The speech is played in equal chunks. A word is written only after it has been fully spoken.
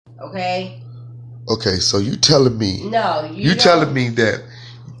Okay? Okay, so you telling me... No, you telling me that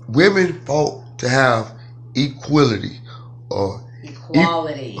women fought to have equality or...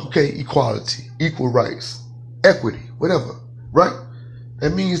 equality. Equality, equal rights, equity, whatever, right?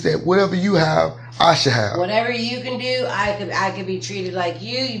 That means that whatever you have, I should have. Whatever you can do, I could be treated like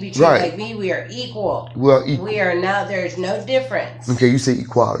you. You be treated like me. We are equal. Well, equal. We are now. There's no difference. Okay, you say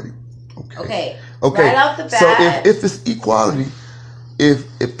equality. Okay. Right off the bat. So if it's equality,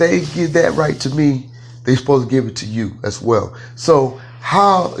 if they give that right to me, they're supposed to give it to you as well. So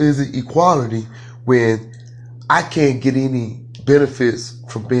how is it equality when I can't get any benefits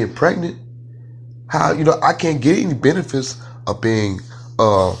from being pregnant? How, I can't get any benefits of being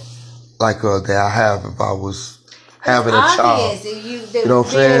that I have if I was having a child. You know what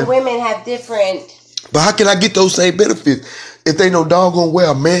I'm saying? Women have different. But how can I get those same benefits if they know doggone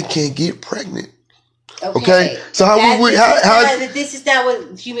well a man can't get pregnant? Okay? So this is not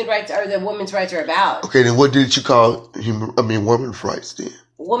what human rights or the women's rights are about. Okay, then what did you call women's rights then?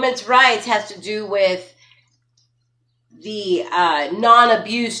 Women's rights has to do with the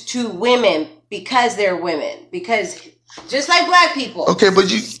non-abuse to women because they're women. Because just like black people. Okay, but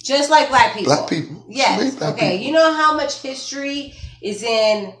just like black people. Black people. Yes. Black okay. People. You know how much history is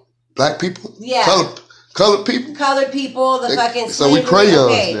in black people? Yeah. Colored people. Colored people. The fucking. So we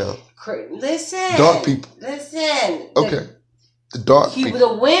crayons now. Listen. Dark people. Listen. Okay. The dark people.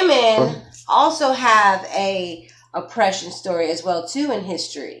 The women also have a oppression story as well too in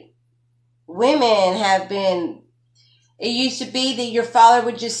history. Women have been. It used to be that your father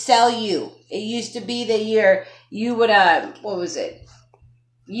would just sell you. It used to be that you would what was it?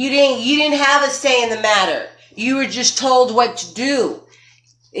 You didn't have a say in the matter. You were just told what to do.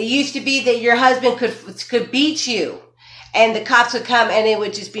 It used to be that your husband could beat you and the cops would come and it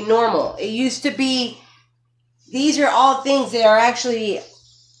would just be normal. It used to be, these are all things that are actually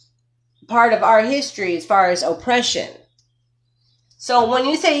part of our history as far as oppression. So when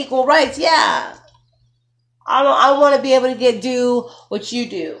you say equal rights, yeah, I want to be able to do what you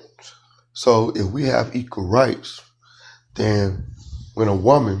do. So if we have equal rights, then when a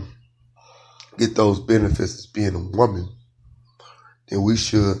woman get those benefits as being a woman, then we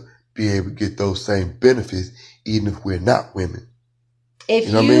should be able to get those same benefits even if we're not women.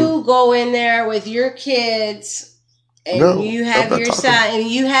 If you go in there with your kids and you have your son and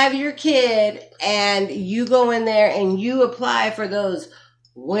you have your kid and you go in there and you apply for those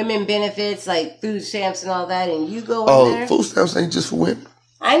women benefits like food stamps and all that and you go in there. Oh, food stamps ain't just for women.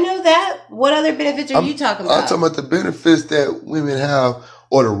 I know that. What other benefits are you talking about? I'm talking about the benefits that women have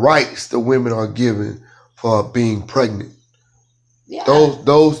or the rights that women are given for being pregnant. Yeah. Those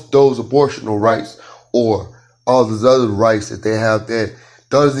abortional rights or all those other rights that they have that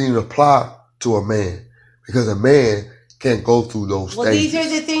doesn't even apply to a man because a man can't go through those stages. These are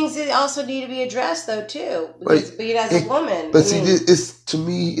the things that also need to be addressed though too. Because being as a woman. But to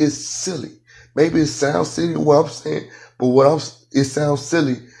me it's silly. Maybe it sounds silly what I'm saying, but it sounds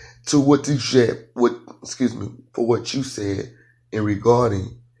silly to what you said, for what you said in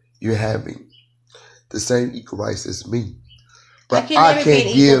regarding you having the same equal rights as me. But I can never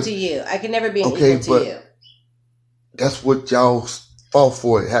be equal to you. I can never be equal to you. That's what y'all fought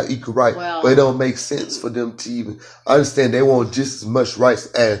for, have equal rights. Well, but it don't make sense for them to even understand they want just as much rights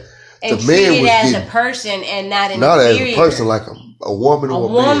as the man was getting. And as a person and not as a person, like a woman or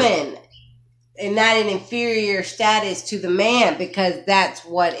a man. And not an inferior status to the man because that's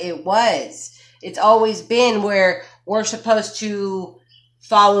what it was. It's always been where we're supposed to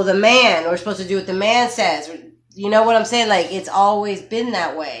follow the man. We're supposed to do what the man says. You know what I'm saying? Like, it's always been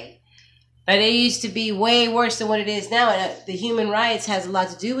that way. But it used to be way worse than what it is now. And the human rights has a lot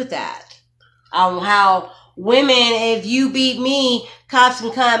to do with that. How women, if you beat me, cops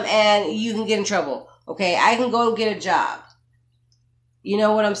can come and you can get in trouble. Okay, I can go get a job. You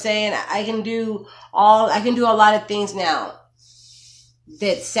know what I'm saying? I can do a lot of things now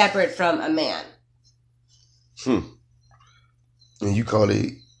that's separate from a man. And you call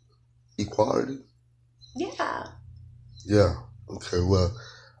it equality? Yeah. Yeah. Okay, well,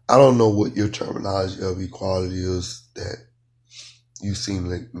 I don't know what your terminology of equality is that you seem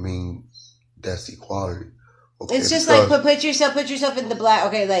like mean that's equality. Okay, it's just like put yourself in the black,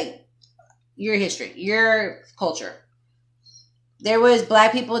 okay, like your history, your culture. There was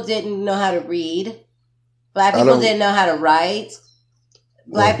black people didn't know how to read. Black people didn't know how to write.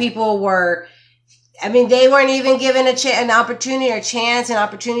 Black people were, they weren't even given an opportunity or chance, an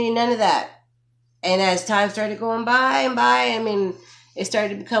opportunity, none of that. And as time started going by, it started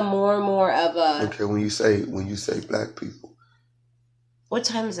to become more and more of a... Okay, when you say black people. What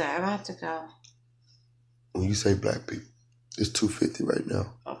time is that? I have to go. When you say black people, it's 2:50 right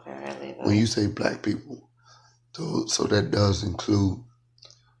now. Okay. when you say black people, so that does include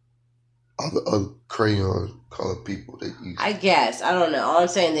other crayon colored people that you. I guess. I don't know. All I'm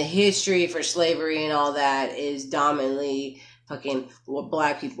saying, the history for slavery and all that is dominantly fucking what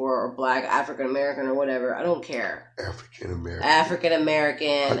black people or black African American or whatever. I don't care. African American. African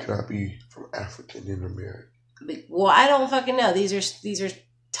American. How can I be from African in America? Well, I don't fucking know. These are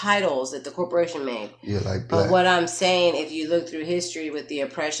titles that the corporation made. Yeah, like black. But what I'm saying, if you look through history with the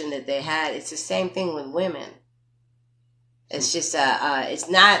oppression that they had, it's the same thing with women. It's just it's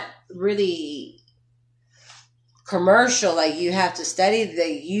not really commercial. Like, you have to study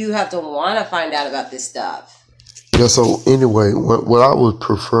that. You have to want to find out about this stuff. Yeah. So anyway, what I was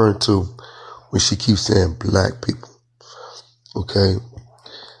preferring to when she keeps saying black people, okay.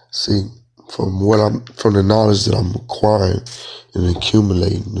 See, from the knowledge that I'm acquiring and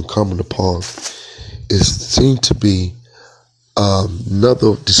accumulating and coming upon, it seemed to be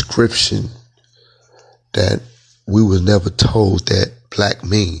another description that we was never told that black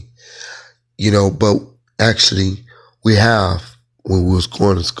mean, but actually we have when we was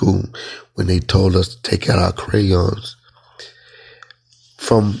going to school, when they told us to take out our crayons.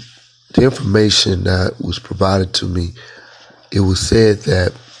 From the information that was provided to me, it was said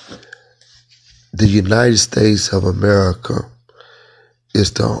that the United States of America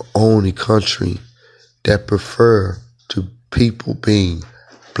is the only country that prefer to people being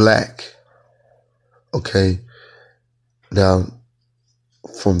black. Okay. Now,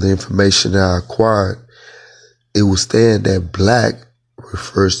 from the information that I acquired, it was saying that black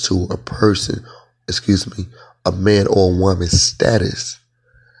refers to a man or a woman's status,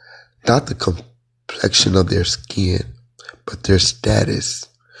 not the complexion of their skin, but their status.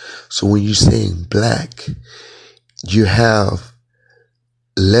 So when you're saying black, you have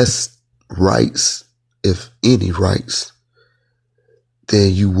less rights, if any rights,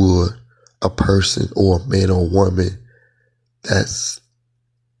 than you would a person or a man or a woman that's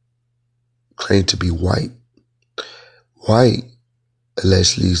claimed to be white. White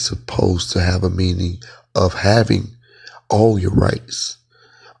allegedly is supposed to have a meaning of having all your rights,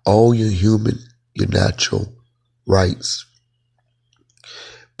 all your human, your natural rights.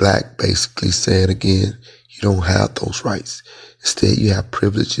 Black basically saying again, you don't have those rights. Instead, you have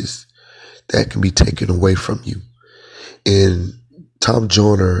privileges that can be taken away from you. And Tom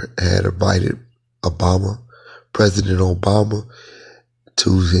Joyner had invited President Obama,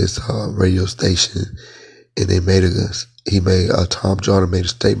 to his radio station, and Tom Joyner made a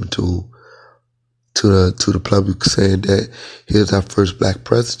statement to the public saying that here's our first black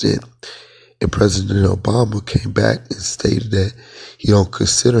president. And President Obama came back and stated that he don't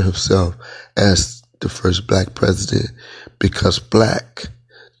consider himself as the first black president because black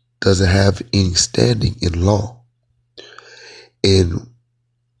doesn't have any standing in law. In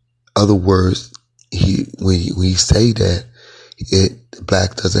other words, when he say that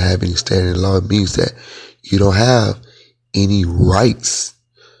black doesn't have any standing in law, it means that you don't have any rights.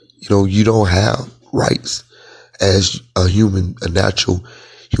 You don't have rights as a natural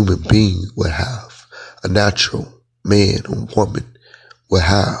human being would have, a natural man or woman would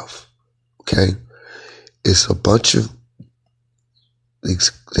have. Okay, it's a bunch of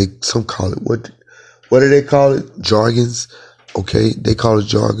some call it what do they call it? Jargons. Okay, they call it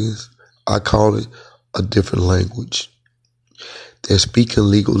jargons. I call it a different language. They're speaking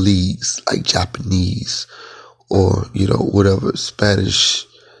legal leagues like Japanese or whatever Spanish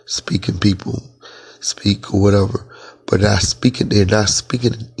speaking people speak or whatever, but they're not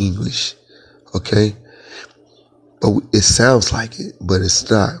speaking in English. Okay, but it sounds like it, but it's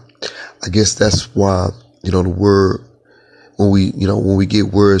not. I guess that's why the word, when we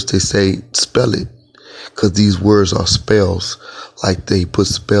get words, they say spell it, because these words are spells. Like they put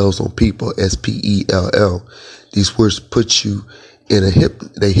spells on people, spell. These words put you in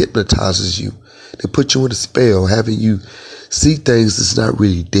they hypnotizes you. They put you in a spell, having you see things that's not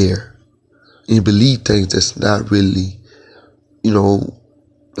really there, and you believe things that's not really,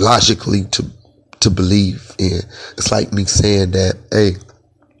 logically to believe in. It's like me saying that, hey,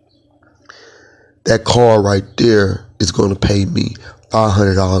 that car right there is going to pay me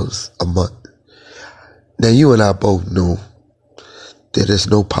 $500 a month. Now, you and I both know that there's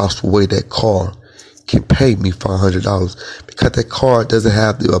no possible way that car can pay me $500 because that car doesn't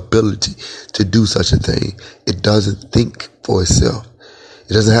have the ability to do such a thing. It doesn't think for itself.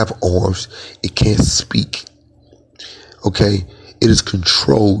 It doesn't have arms. It can't speak. Okay? It is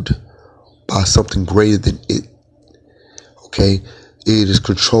controlled by something greater than it. Okay? It is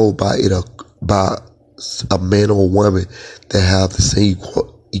controlled by a man or a woman that have the same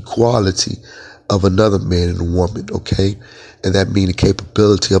equality of another man and a woman. Okay? And that means the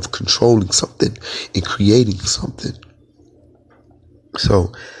capability of controlling something and creating something.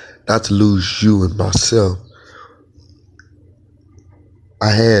 So, not to lose you and myself,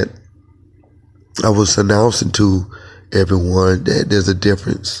 I was announcing to everyone that there's a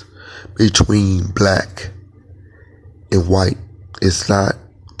difference between black and white. It's not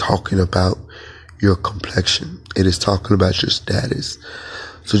talking about your complexion. It is talking about your status.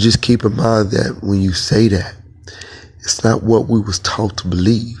 So just keep in mind that when you say that, it's not what we was taught to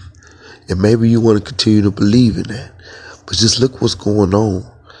believe. And maybe you want to continue to believe in that. But just look what's going on.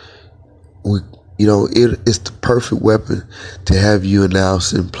 It's the perfect weapon to have you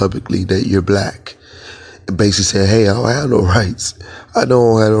announcing publicly that you're black. And basically saying, hey, I don't have no rights. I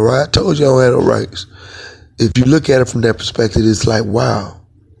don't have no rights. I told you I don't have no rights. If you look at it from that perspective, it's like, wow.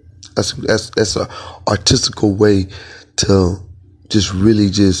 That's a artistical way to just really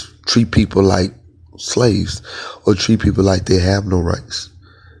just treat people like slaves or treat people like they have no rights.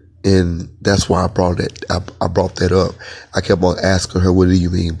 And that's why I brought that up. I kept on asking her, what do you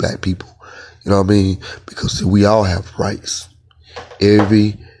mean black people? You know what I mean? Because we all have rights.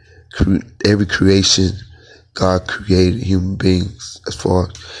 Every creation, God created human beings. As far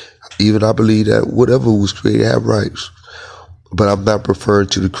as, even I believe that whatever was created have rights. But I'm not referring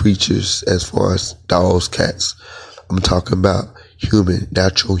to the creatures as far as dogs, cats. I'm talking about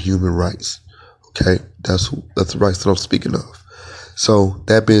natural human rights. Okay? That's the rights that I'm speaking of. So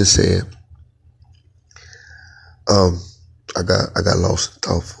that being said, I got lost in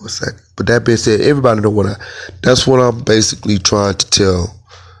thought for a second. But that being said, everybody know that's what I'm basically trying to tell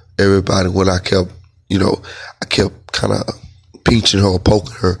everybody when I kept kind of pinching her or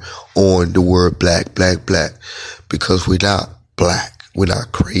poking her on the word black, black, black, because we're not black. We're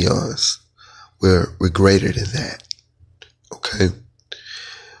not crayons. We're greater than that. Okay?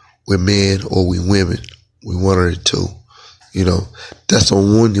 We're men or we women. We one of the two. That's the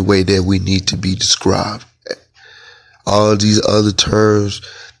only way that we need to be described. All these other terms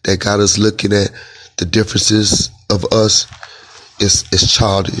that got us looking at the differences of us is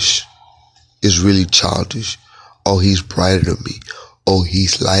childish. It's really childish. Oh, he's brighter than me. Oh,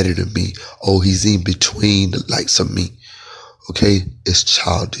 he's lighter than me. Oh, he's in between the likes of me. Okay? It's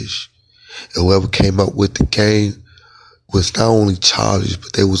childish. And whoever came up with the game was not only childish,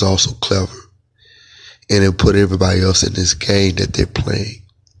 but they was also clever. And it put everybody else in this game that they're playing.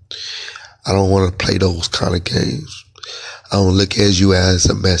 I don't want to play those kind of games. I don't look at you as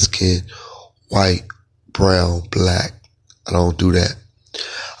a Mexican, white, brown, black. I don't do that.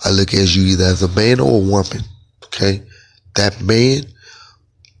 I look at you either as a man or a woman. Okay? That man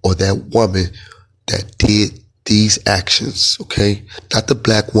or that woman that did these actions. Okay? Not the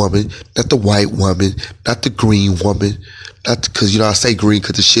black woman, not the white woman, not the green woman. Because, I say green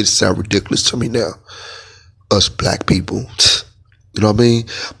because the shit sounds ridiculous to me now. Us black people. You know what I mean?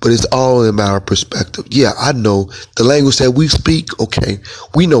 But it's all in our perspective. Yeah, I know the language that we speak. Okay,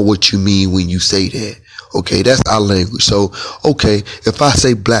 we know what you mean when you say that. Okay, that's our language. So, okay, if I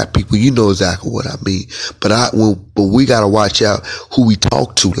say black people, you know exactly what I mean. But we gotta watch out who we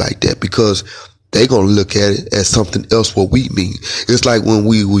talk to like that, because they gonna look at it as something else what we mean. It's like when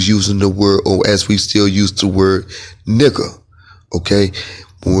we was using the word, or as we still use the word nigger. Okay.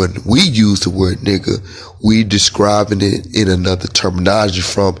 When we use the word nigger, we describing it in another terminology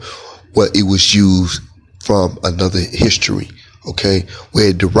from what it was used from another history. Okay. Where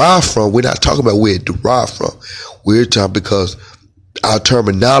it derived from, we're not talking about where it derived from. We're talking because our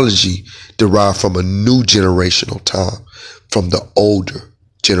terminology derived from a new generational time, from the older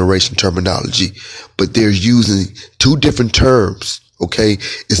generation terminology. But they're using two different terms. Okay.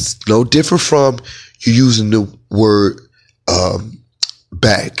 It's no different from you using the word,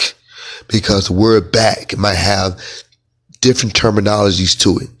 back, because the word back might have different terminologies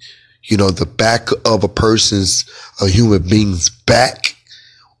to it. The back of a human being's back,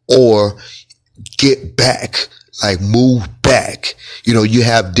 or get back, like move back. You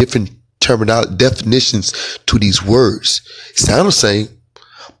have different definitions to these words. Sound the same,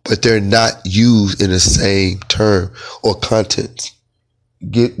 but they're not used in the same term or content.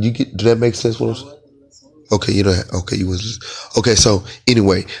 Did that make sense? What I'm saying? Okay, okay, so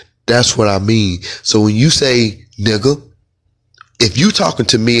anyway, that's what I mean. So when you say nigga, if you talking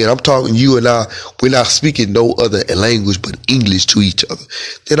to me and I'm talking to you and we're not speaking no other language but English to each other,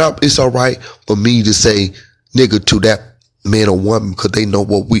 then it's all right for me to say nigga to that man or woman, because they know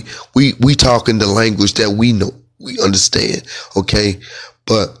what we talking the language that we know, we understand. Okay,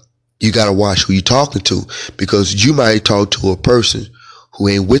 but you gotta watch who you talking to, because you might talk to a person who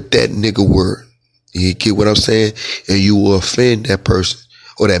ain't with that nigga word. You get what I'm saying? And you will offend that person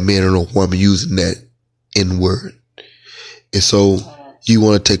or that man or woman using that N word. And so you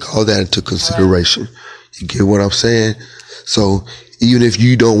want to take all that into consideration. You get what I'm saying? So even if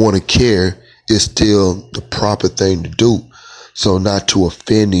you don't want to care, it's still the proper thing to do. So not to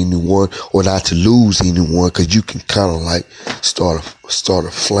offend anyone or not to lose anyone, because you can kind of like start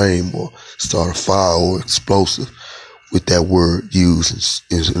a flame or start a fire or explosive with that word used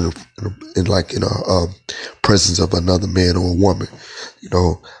in presence of another man or a woman. You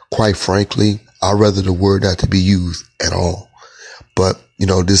know, quite frankly, I'd rather the word not to be used at all. But, you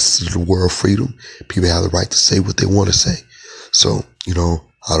know, this is the world of freedom. People have the right to say what they want to say. So, you know,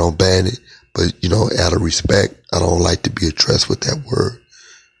 I don't ban it. But, you know, out of respect, I don't like to be addressed with that word,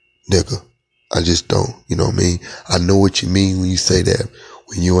 nigga. I just don't. You know what I mean? I know what you mean when you say that.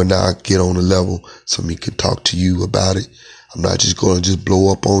 When you and I get on a level so me can talk to you about it, I'm not just going to just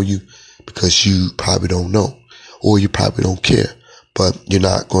blow up on you because you probably don't know or you probably don't care. But I'm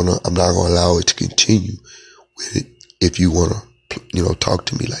not going to allow it to continue with it if you want to, you know, talk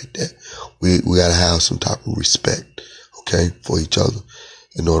to me like that. We got to have some type of respect, okay, for each other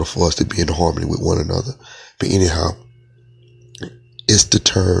in order for us to be in harmony with one another. But anyhow, it's the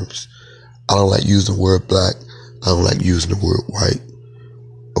terms. I don't like using the word black. I don't like using the word white.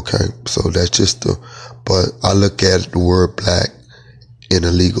 Okay, so that's just but I look at the word black in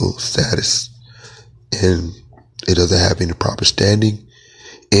a legal status, and it doesn't have any proper standing,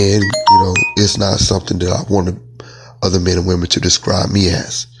 and, you know, it's not something that I want other men and women to describe me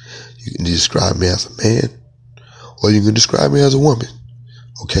as. You can describe me as a man, or you can describe me as a woman.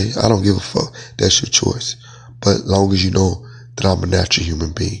 Okay, I don't give a fuck. That's your choice. But as long as you know that I'm a natural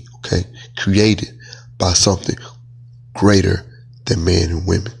human being, okay, created by something greater than men and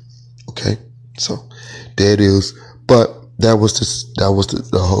women. Okay, so there it is. But that was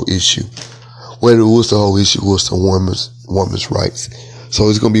the whole issue. What it was, the whole issue was the women's rights. So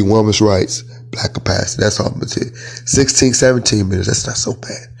it's gonna be women's rights, black capacity. That's all I'm gonna say. 16, 17 minutes. That's not so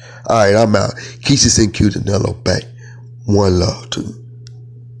bad. All right, I'm out. Keisha and Q Danilo back. One love to you.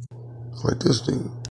 Like this dude.